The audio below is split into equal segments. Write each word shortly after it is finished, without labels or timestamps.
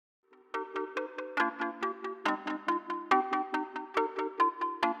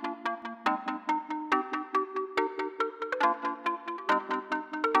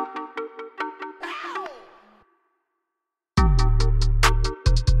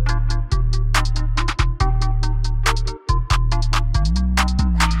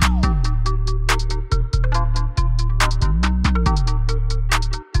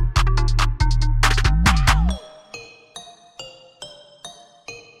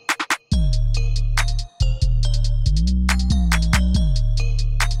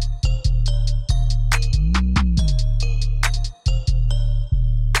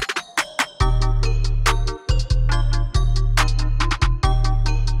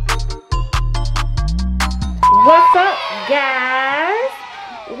guys,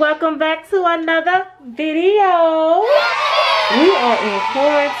 welcome back to another video. We are in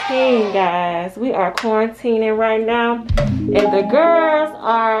quarantine, guys. We are quarantining right now, and the girls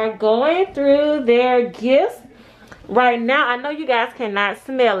are going through their gifts right now. I know you guys cannot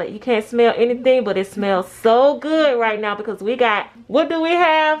smell it. You can't smell anything, but it smells so good right now because we got, what do we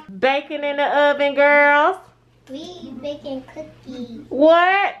have? Bacon in the oven, girls. We baking cookies.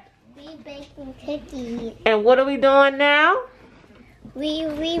 What? We baking cookies. And what are we doing now? We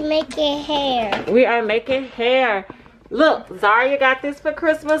making hair. We are making hair. Look, Zaria got this for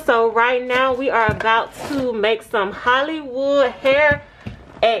Christmas, so right now we are about to make some Hollywood hair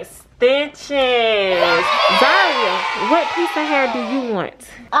extensions. Zaria, what piece of hair do you want?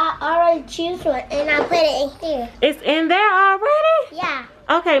 I already choose one and I put it in here. It's in there already? Yeah.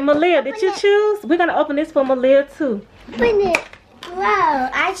 Okay, Malia, did you choose? We're gonna open this for Malia too. Open it. Wow,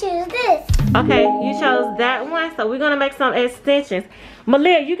 I choose this. Okay, you chose that one, so we're gonna make some extensions.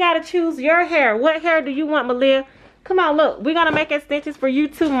 Malia, you gotta choose your hair. What hair do you want, Malia? Come on, look, we're gonna make extensions for you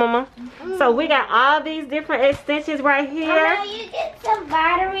too, Mama. So we got all these different extensions right here. Mama, you get some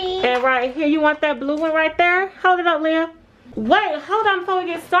battery. And right here, you want that blue one right there? Hold it up, Leah. Wait, hold on before we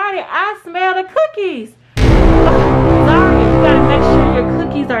get started. I smell the cookies. Sorry, you gotta make sure your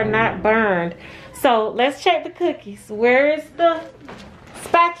cookies are not burned. So let's check the cookies. Where is the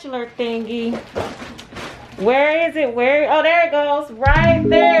spatula thingy? Where is it? Where? Oh, there it goes. Right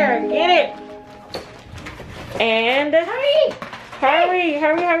there. Get it. And hurry.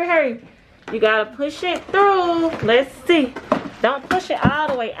 You gotta push it through. Let's see. Don't push it all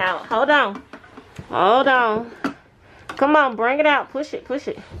the way out. Hold on. Come on, bring it out. Push it.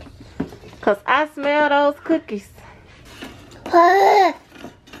 Cause I smell those cookies.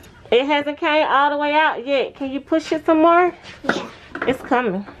 It hasn't came all the way out yet. Can you push it some more? Yeah. It's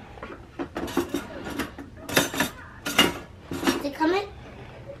coming. Is it coming?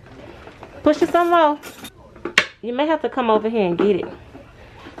 Push it some more. You may have to come over here and get it.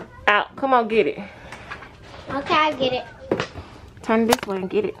 Out. Come on, get it. Okay, I get it. Turn this way and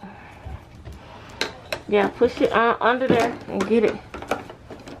get it. Yeah, push it under there and get it.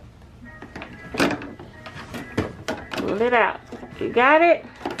 Pull it out. You got it?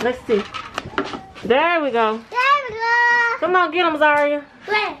 Let's see. There we go. There we go. Come on, get them, Zaria.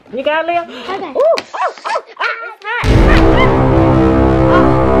 Where? You got it, Leah? Okay. Ooh. It's hot.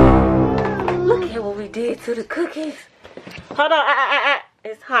 Look at what we did to the cookies. Hold on.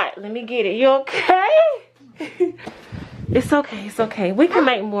 It's hot. Let me get it. You okay? It's okay. We can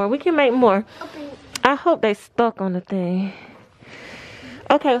make more. Open. I hope they stuck on the thing.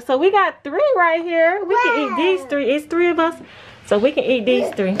 Okay, so we got 3 right here. We can eat these 3. It's 3 of us. So we can eat these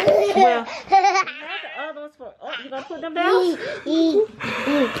 3. Well, the other ones for, oh, you gonna put them down?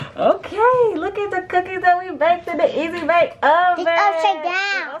 Okay, look at the cookies that we baked in the Easy Bake Oven. It's upside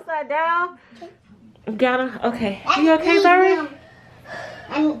down. It's upside down. Got them. Okay. You okay, Zaria?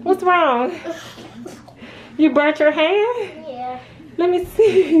 What's wrong? You burnt your hand? Yeah. Let me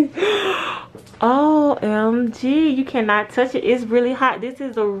see. OMG, you cannot touch it. It's really hot. This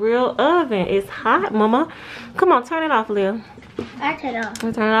is a real oven. It's hot, Mama. Come on, turn it off, Leah. I turn it off.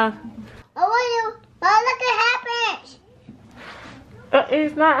 Turn it off. Oh, look what happens.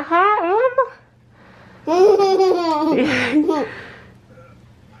 It's not hot, Mama.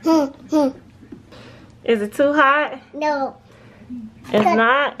 Is it too hot? No. It's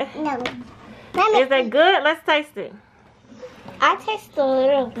not? No. Is that good? Let's taste it. I taste a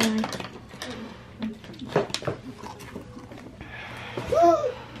little bit.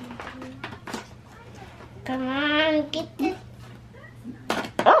 Come on, get this.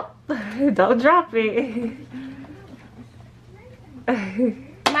 Oh, don't drop it.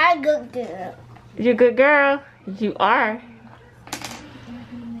 My good girl. You good girl. You are.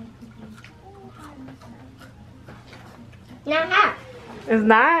 Not hot. It's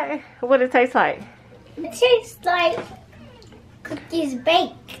not? What does it taste like? It tastes like cookies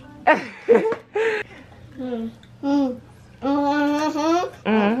baked.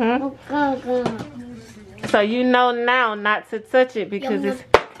 So you know now not to touch it because it's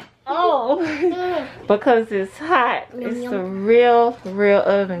because it's hot. It's the real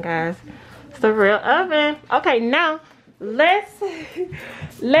oven, guys. It's the real oven. Okay, now let's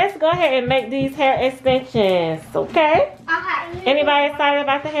go ahead and make these hair extensions. Okay? Anybody excited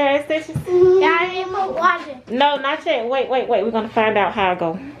about the hair extensions? Yeah, I need more water. No, not yet. Wait. We're gonna find out how it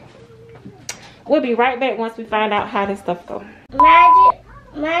go. We'll be right back once we find out how this stuff go.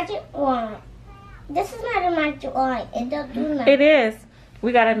 Magic wand. This is not a magic wand. It don't do nothing. It is.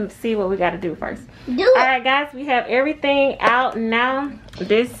 We gotta see what we gotta do first. Do it. Alright guys, we have everything out now.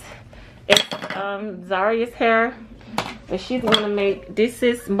 This is Zaria's hair But she's gonna make, this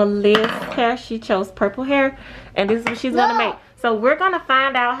is Malia's hair. She chose purple hair, and this is what she's gonna make. So we're gonna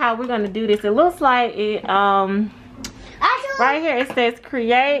find out how we're gonna do this. It looks like it, right here it says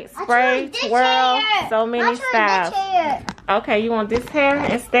create, spray, twirl, so many styles. Okay, you want this hair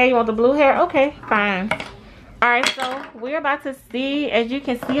instead? You want the blue hair? Okay, fine. Alright, so we're about to see, as you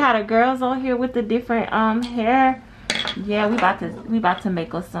can see how the girls on here with the different hair. Yeah, we about to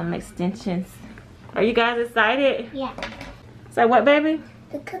make us some extensions. Are you guys excited? Yeah. Say what, baby?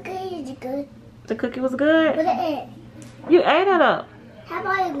 The cookie is good. The cookie was good? But it. You ate it up. How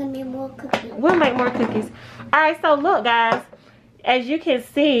about you give me more cookies? We'll make more cookies. Alright, so look guys. As you can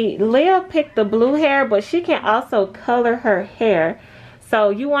see, Leah picked the blue hair, but she can also color her hair.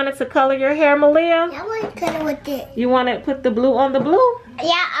 So you wanted to color your hair, Malia? I want to color with it. You want to put the blue on the blue?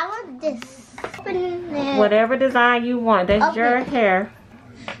 Yeah, I want this. Whatever design you want. That's your hair.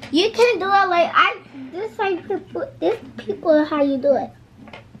 You can do it like this people how you do it.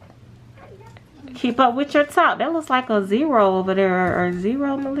 Keep up with your top. That looks like a 0 over there, or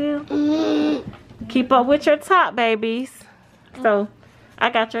 0, Malia. Keep up with your top, babies. So I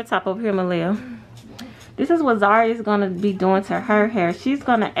got your top over here, Malia. This is what Zari is gonna be doing to her hair. She's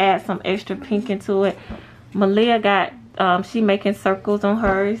gonna add some extra pink into it. Malia got she making circles on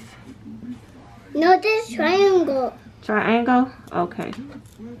hers. No, this triangle. Triangle? Okay.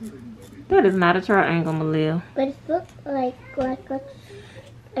 That is not a triangle, Malia. But it looks like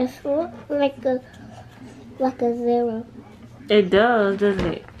a 0. It does, doesn't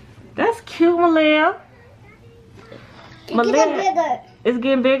it? That's cute, Malia. It's getting bigger. It's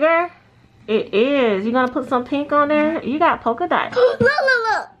getting bigger? It is. You gonna put some pink on there? You got polka dots. Look.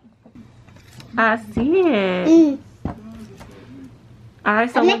 I see it.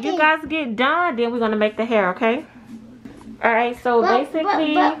 Alright, so when you guys get done, then we're gonna make the hair, okay? Alright, so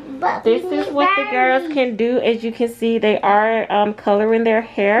basically, this is what the girls can do. As you can see, they are coloring their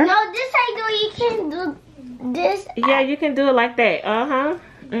hair. No, this I do. You can do this. Yeah, you can do it like that.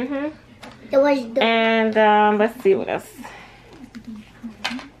 And let's see what else.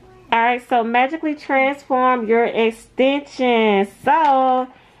 Alright, so magically transform your extensions. So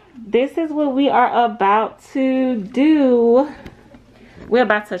this is what we are about to do. We're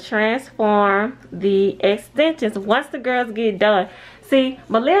about to transform the extensions once the girls get done. See,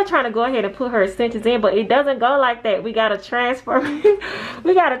 Malia trying to go ahead and put her extensions in, but it doesn't go like that. We gotta transform.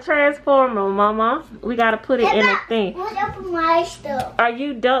 We gotta transform them, Mama. We gotta put it in the thing. Open my stuff. Are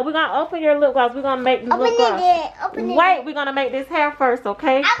you done? We're gonna open your lip gloss. We're gonna make the lip gloss. Wait, we're gonna make this hair first,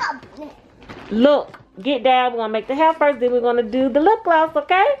 okay? Look, get down. We're gonna make the hair first, then we're gonna do the lip gloss,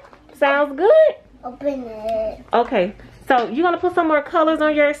 okay? Sounds good? Open it. Okay. So you gonna put some more colors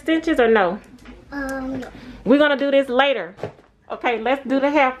on your extensions or no? No. We're gonna do this later. Okay, let's do the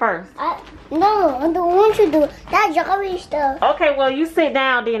hair first. No, I don't want you to do that jewelry stuff. Okay, well you sit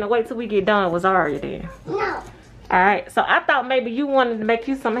down then and wait till we get done with Zaria then. No. Alright, so I thought maybe you wanted to make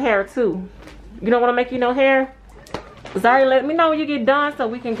you some hair too. You don't want to make you no hair? Zaria, let me know when you get done so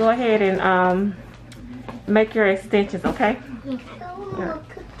we can go ahead and make your extensions, okay?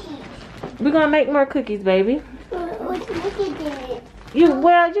 We're gonna make more cookies, baby. Look at that. You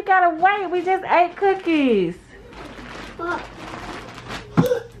gotta wait. We just ate cookies.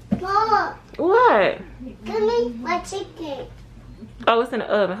 Mama. What? Give me my chicken. Oh, it's in the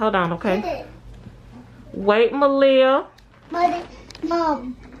oven. Hold on, okay? Wait, Malia.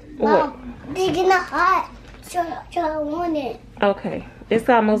 Mom. What? They're getting hot. So I want it. Okay. It's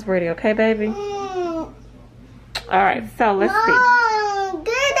almost ready, okay, baby? Alright, so let's see. Mom,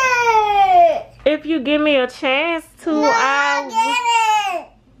 get it. If you give me a chance to, get it.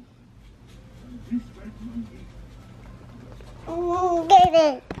 Get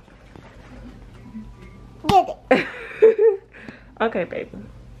it. Get it. Okay, baby.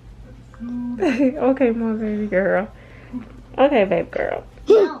 Okay, my baby girl. Okay, baby girl.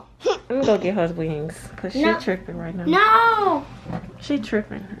 No. Let me go get her wings, because she tripping right now. No. She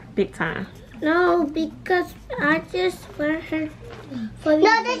tripping big time. No, because I just want her.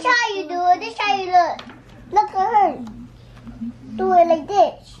 No, this how you do it. This how you look. Look at her. Do it like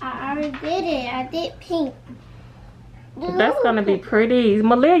this. I already did it. I did pink. That's gonna be pretty.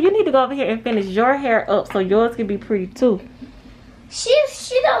 Malia, you need to go over here and finish your hair up so yours can be pretty too. She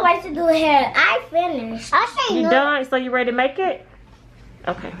don't like to do hair. I finished. I say you done? So you ready to make it?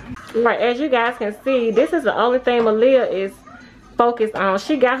 Okay. Right, as you guys can see, this is the only thing Malia is focused on.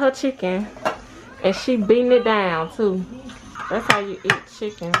 She got her chicken and she beating it down too. That's how you eat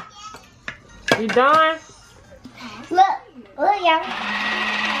chicken. You done? Look, y'all.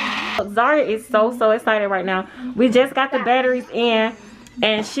 Zaria is so excited right now. We just got the batteries in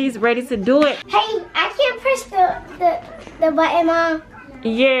and she's ready to do it. Hey, I can't press the the button, Mom?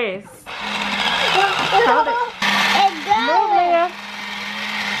 Yes. Hold it. It's going. Move, Leah.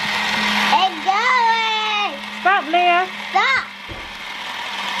 It's going. Stop, Leah. Stop.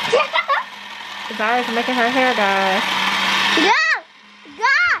 Zaria's making her hair, guys. Go.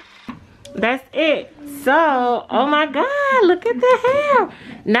 That's it. So, oh my God, look at the hair.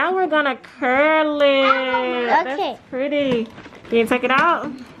 Now we're gonna curl it. Okay. That's pretty. Can you take it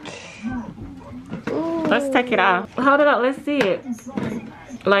out? Ooh. Let's take it off. Hold it up, let's see it.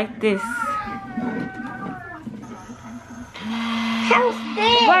 Like this. How's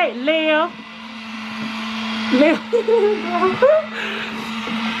this? Wait, Leo.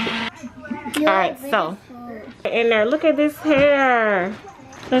 Alright, so in there, look at this hair.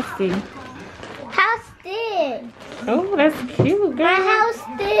 Let's see. How's this? Oh, that's cute, girl. How's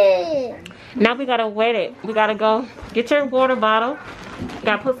this? Now we gotta wet it. We gotta go get your water bottle.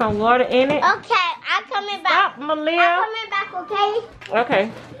 Gotta put some water in it. Okay, I'm coming back. Stop, Malia. I'm coming back, okay?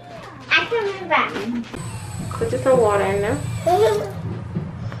 Okay. I'm coming back. Put just some water in there.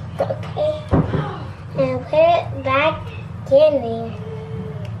 Okay. And put it back in there.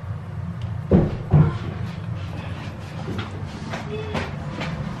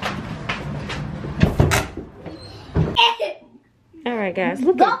 Alright guys,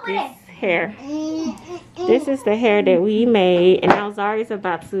 look at this hair. This is the hair that we made, and now Zari's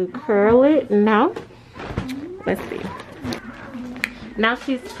about to curl it. Now, let's see. Now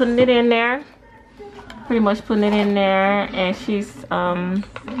she's putting it in there. Pretty much putting it in there, and she's gonna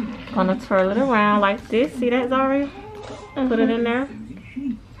twirl it around like this. See that, Zari? Put it in there.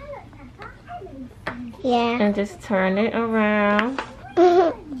 Yeah. And just turn it around.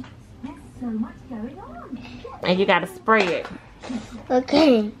 And you gotta spray it.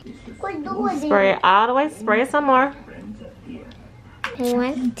 Okay. Spray it all the way. Spray it some more.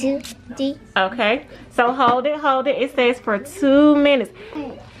 1, 2, 3. Okay. So hold it, hold it. It says for 2 minutes.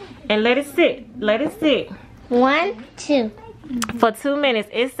 And let it sit. Let it sit. 1, 2. For 2 minutes.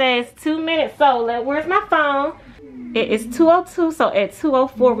 It says 2 minutes. So where's my phone? It is 2:02. So at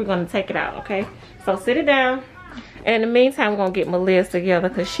 2:04 we're gonna take it out. Okay. So sit it down. And in the meantime, we're going to get Malia's together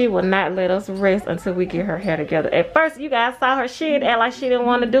because she will not let us rest until we get her hair together. At first, you guys saw her. She act like she didn't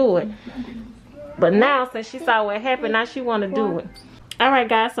want to do it. But now, since she saw what happened, now she want to do it. Alright,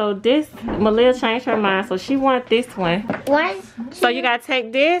 guys. So this, Malia changed her mind. So she want this one. 1, 2. So you got to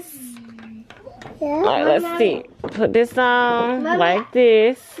take this. Yeah. Alright, let's see. Put this on Mommy. like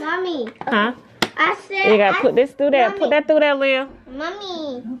this. Mommy. Huh? I said. You got to put this through there. Put that through there, Leah.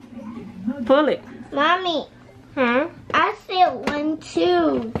 Mommy. Pull it. Mommy. Hmm? I said 1,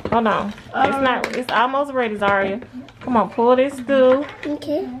 2. Hold on. It's not. It's almost ready, Zaria. Come on, pull this through.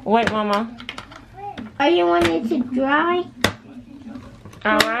 Okay. Wait, Mama. Are you wanting to dry?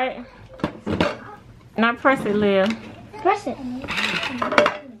 All right. Now press it, Leah. Press it.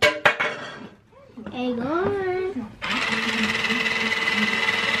 There you go.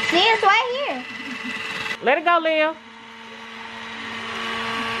 See, it's right here. Let it go, Leah.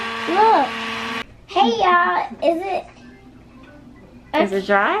 Look. Hey, y'all. Is it? Is it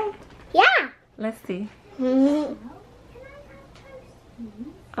dry? Yeah. Let's see. Mm-hmm.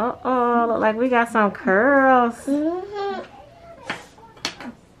 Uh-oh, look like we got some curls. Mm-hmm.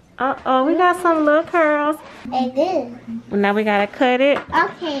 Uh-oh, we got some little curls. It is. Now we gotta cut it.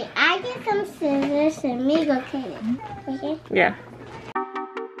 Okay, I get some scissors and me go cut it. Okay? Yeah.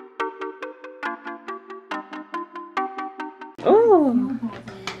 Ooh.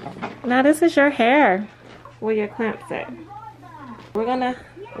 Now this is your hair. Where your clamps at? We're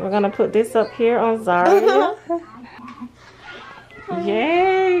gonna put this up here on Zaria.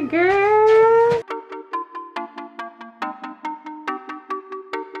 Yay, girl.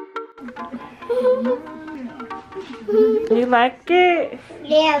 You like it?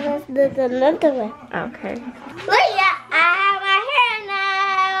 Yeah, let's do another one. Okay. Look, yeah, I have my hair now.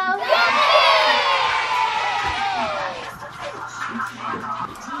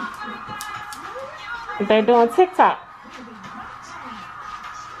 They're doing TikTok.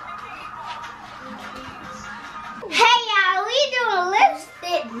 Hey, y'all, we doing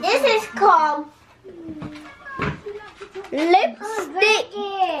lipstick. This is called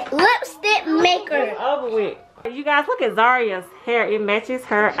lipstick maker. Over with. You guys, look at Zaria's hair. It matches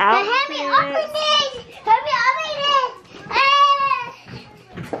her outfit. Help me open this. Help me open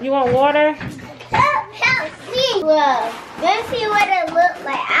this. You want water? Help me. Whoa. Let's see what it looks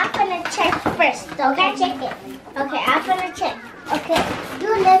like. I'm gonna check first. Okay, check it. Okay, I'm gonna check. Okay. Do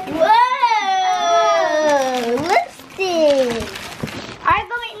this. Whoa. Lipstick. Are you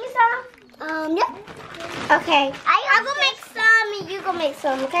gonna make me some? Yep. Okay. I'm gonna make some and you gonna make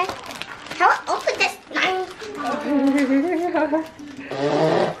some, okay? How open this?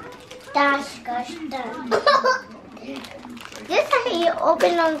 Gosh, done. This is how you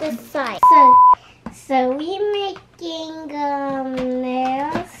open on this side. So we making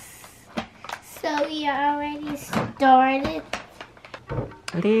nails. So we already started.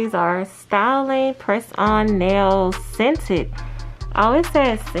 These are styling press-on nails, scented. Oh, it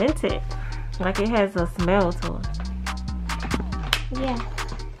says scented, like it has a smell to it. Yeah.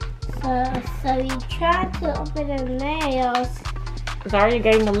 So we tried to open the nails. Zaria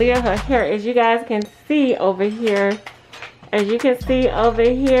gave Malia her hair. As you guys can see over here,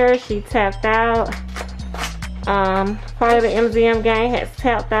 she tapped out. Part of the MZM gang has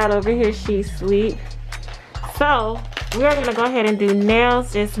tapped out over here. She's asleep. So we're gonna go ahead and do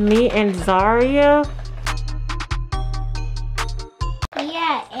nails, just me and Zaria.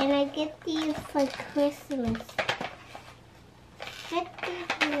 Yeah, and I get these for Christmas. I think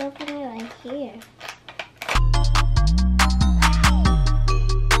we open it right here.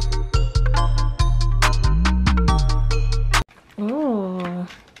 Ooh.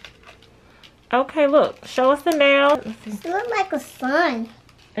 Okay, look. Show us the nail. It looks like a sun.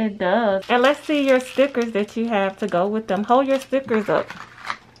 It does. And let's see your stickers that you have to go with them. Hold your stickers up.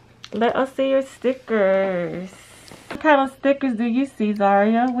 Let us see your stickers. What kind of stickers do you see,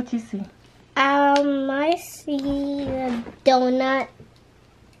 Zaria? What you see? I see a donut.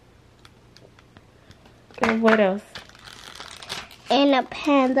 And what else? And a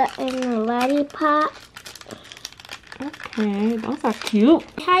panda and a lollipop. Okay, those are cute.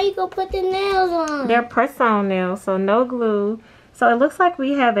 How you gonna put the nails on? They're press-on nails, so no glue. So it looks like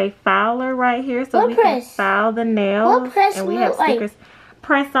we have a filer right here, so we can file the nails. What press and we have stickers.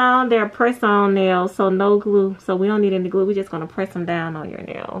 Press-on, they're press-on nails, so no glue. So we don't need any glue. We're just gonna press them down on your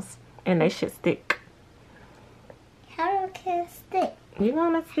nails, and they should stick. How can it stick? You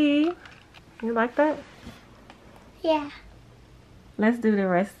wanna see? You like that? Yeah. Let's do the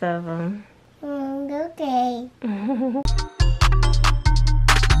rest of them. Okay.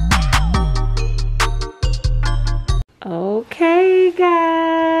 Okay,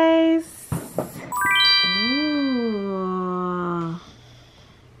 guys. Ooh.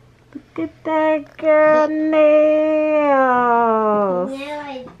 Look at that girl nails.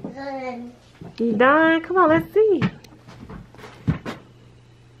 Now it's done. You done? Come on, let's see.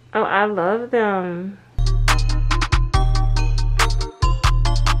 Oh, I love them.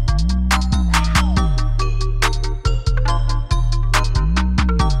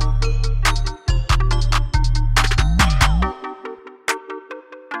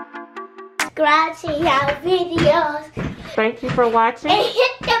 Subscribe to our videos. Thank you for watching. And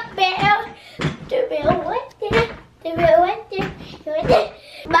hit the bell. The bell right there. The bell right there. Right there.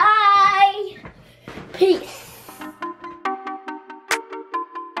 Bye. Peace.